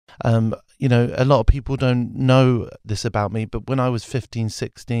A lot of people don't know this about me, but when I was 15,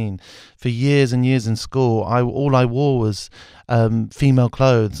 16, for years and years in school, all I wore was female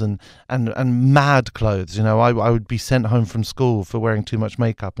clothes and mad clothes. I would be sent home from school for wearing too much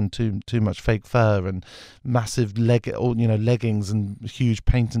makeup and too much fake fur and massive leggings and huge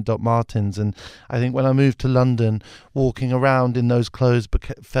patent Doc Martens. And I think when I moved to London, walking around in those clothes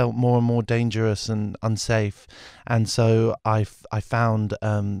felt more and more dangerous and unsafe. And so I found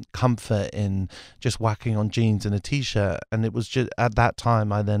comfort in just whacking on jeans and a t-shirt. And it was just at that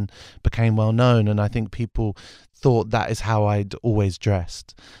time I then became well known, and I think people thought that is how I'd always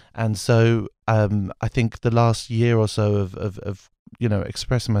dressed. And so I think the last year or so of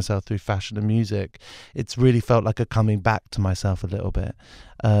expressing myself through fashion and music, it's really felt like a coming back to myself a little bit,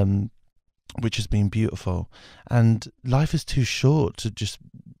 which has been beautiful. And life is too short to just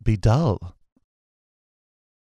be dull.